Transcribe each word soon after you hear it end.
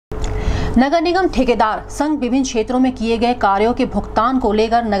नगर निगम ठेकेदार संघ विभिन्न क्षेत्रों में किए गए कार्यों के भुगतान को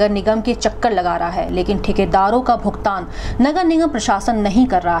लेकर नगर निगम के चक्कर लगा रहा है, लेकिन ठेकेदारों का भुगतान नगर निगम प्रशासन नहीं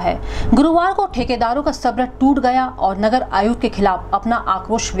कर रहा है। गुरुवार को ठेकेदारों का सब्र टूट गया और नगर आयुक्त के खिलाफ अपना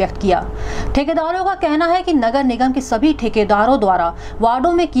आक्रोश व्यक्त किया। ठेकेदारों का कहना है कि नगर निगम के सभी ठेकेदारों द्वारा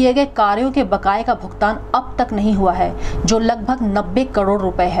वार्डों में किए गए कार्यों के बकाये का भुगतान अब तक नहीं हुआ है, जो लगभग 90 करोड़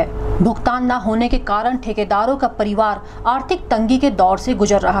रुपए है। भुगतान न होने के कारण ठेकेदारों का परिवार आर्थिक तंगी के दौर से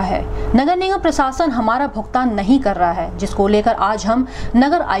गुजर रहा है। नगर निगम प्रशासन हमारा भुगतान नहीं कर रहा है, जिसको लेकर आज हम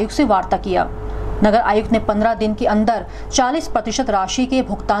नगर आयुक्त से वार्ता किया। नगर आयुक्त ने 15 दिन के अंदर 40% राशि के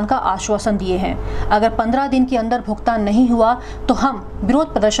भुगतान का आश्वासन दिए हैं। अगर 15 दिन के अंदर भुगतान नहीं हुआ तो हम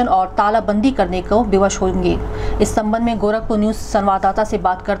विरोध प्रदर्शन और तालाबंदी करने को विवश होंगे। इस संबंध में गोरखपुर न्यूज संवाददाता से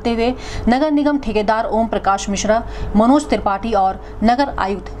बात करते हुए नगर निगम ठेकेदार ओम प्रकाश मिश्रा, मनोज त्रिपाठी और नगर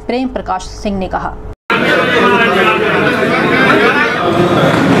आयुक्त प्रेम प्रकाश सिंह ने कहा।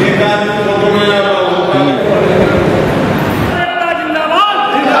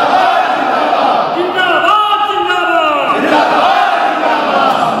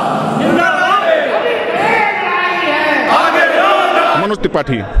 मनोज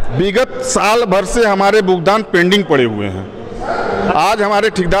त्रिपाठी, विगत साल भर से हमारे भुगतान पेंडिंग पड़े हुए हैं। आज हमारे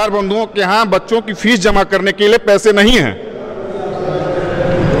ठेकेदार बंधुओं के यहाँ बच्चों की फीस जमा करने के लिए पैसे नहीं हैं।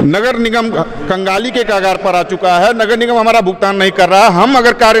 नगर निगम कंगाली के कगार पर आ चुका है। नगर निगम हमारा भुगतान नहीं कर रहा। हम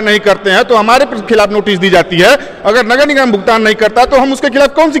अगर कार्य नहीं करते हैं तो हमारे खिलाफ नोटिस दी जाती है। अगर नगर निगम भुगतान नहीं करता तो हम उसके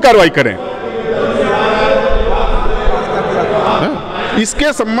खिलाफ कौन सी कार्रवाई करें?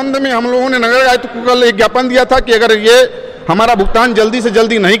 इसके संबंध में हम लोगों ने नगर आयुक्त को कल एक ज्ञापन दिया था कि अगर ये हमारा भुगतान जल्दी से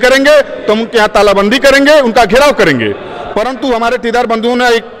जल्दी नहीं करेंगे तो हम उनके यहाँ तालाबंदी करेंगे, उनका घेराव करेंगे। परंतु हमारे ठेकेदार बंधुओं ने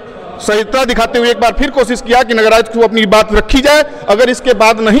एक सहिष्णुता दिखाते हुए एक बार फिर कोशिश किया कि नगर आयुक्त को अपनी बात रखी जाए। अगर इसके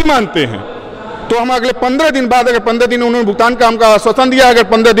बाद नहीं मानते हैं तो हम अगले 15 दिन बाद, अगर 15 दिन उन्होंने भुगतान का हमका आश्वासन दिया, अगर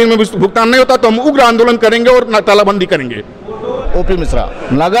 15 दिन में भुगतान नहीं होता तो हम उग्र आंदोलन करेंगे और तालाबंदी करेंगे। ओपी मिश्रा,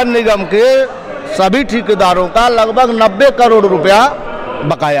 नगर निगम के सभी ठेकेदारों का लगभग 90 करोड़ रुपया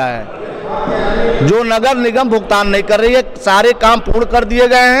बकाया है, जो नगर निगम भुगतान नहीं कर रही है। सारे काम पूर्ण कर दिए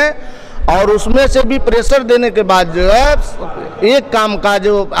गए हैं और उसमें से भी प्रेशर देने के बाद जो है एक काम का,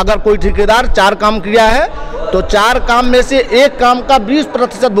 जो अगर कोई ठेकेदार 4 काम किया है तो 4 काम में से एक काम का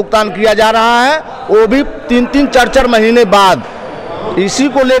 20% भुगतान किया जा रहा है, वो भी 3-3, 4-4 महीने बाद। इसी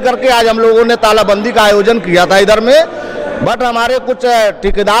को लेकर के आज हम लोगों ने तालाबंदी का आयोजन किया था इधर में। बट हमारे कुछ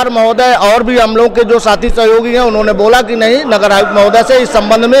ठेकेदार महोदय और भी हम लोग के जो साथी सहयोगी हैं, उन्होंने बोला कि नहीं, नगर आयुक्त महोदय से इस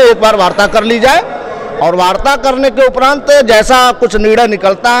संबंध में एक बार वार्ता कर ली जाए और वार्ता करने के उपरांत जैसा कुछ निर्णय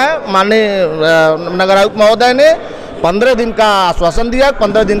निकलता है, माननीय नगर आयुक्त महोदय ने 15 दिन का आश्वासन दिया।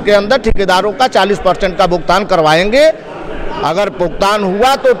 15 दिन के अंदर ठेकेदारों का 40% का भुगतान करवाएंगे। अगर भुगतान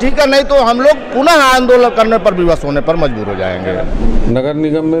हुआ तो ठीक है, नहीं तो हम लोग पुनः आंदोलन करने पर विवश होने पर मजबूर हो जाएंगे। नगर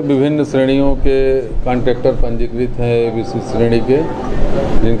निगम में विभिन्न श्रेणियों के कॉन्ट्रैक्टर पंजीकृत हैं, विशिष्ट श्रेणी के,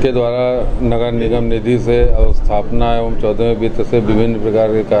 जिनके द्वारा नगर निगम निधि से अवस्थापना एवं 14वें वित्त से विभिन्न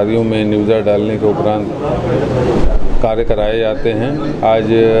प्रकार के कार्यों में निविदा डालने के उपरांत कार्य कराए जाते हैं। आज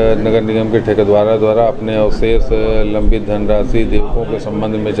नगर निगम के ठेकेदारों द्वारा अपने अवशेष लंबित धनराशि देवकों के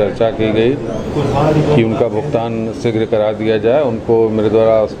संबंध में चर्चा की गई कि उनका भुगतान शीघ्र करा दिया जाए। उनको मेरे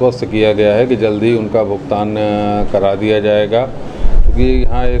द्वारा आश्वस्त किया गया है कि जल्दी उनका भुगतान करा दिया जाएगा, क्योंकि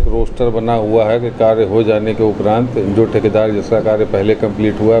यहाँ एक रोस्टर बना हुआ है कि कार्य हो जाने के उपरांत जो ठेकेदार जिसका कार्य पहले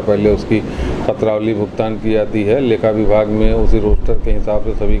कंप्लीट हुआ है, पहले उसकी पत्रावली भुगतान की जाती है। लेखा विभाग में उसी रोस्टर के हिसाब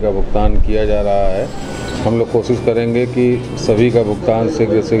से सभी का भुगतान किया जा रहा है। हम लोग कोशिश करेंगे कि सभी का भुगतान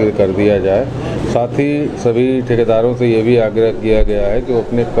शीघ्र कर दिया जाए। साथ ही सभी ठेकेदारों से ये भी आग्रह किया गया है कि वो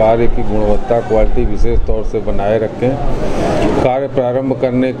अपने कार्य की गुणवत्ता, क्वालिटी विशेष तौर से बनाए रखें। कार्य प्रारंभ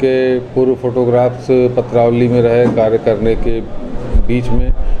करने के पूर्व फोटोग्राफ्स पत्रावली में रहे, कार्य करने के बीच में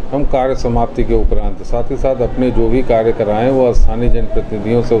हम कार्य समाप्ति के उपरांत, साथ ही साथ अपने जो भी कार्य कराएं वो स्थानीय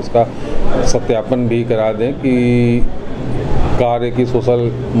जनप्रतिनिधियों से उसका सत्यापन भी करा दें कि कार्य की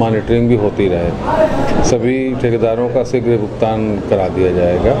सोशल मॉनिटरिंग भी होती रहे। सभी ठेकेदारों का शीघ्र भुगतान करा दिया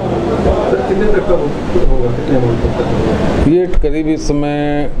जाएगा। ये करीब इस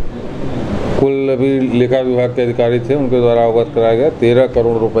समय कुल अभी लेखा विभाग के अधिकारी थे, उनके द्वारा अवगत कराया गया 13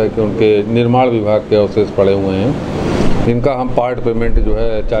 करोड़ रुपए के उनके निर्माण विभाग के अवशेष पड़े हुए हैं। इनका हम पार्ट पेमेंट जो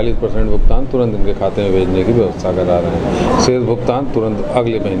है 40% भुगतान तुरंत इनके खाते में भेजने की व्यवस्था करा रहे हैं। शेष भुगतान तुरंत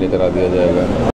अगले महीने करा दिया जाएगा।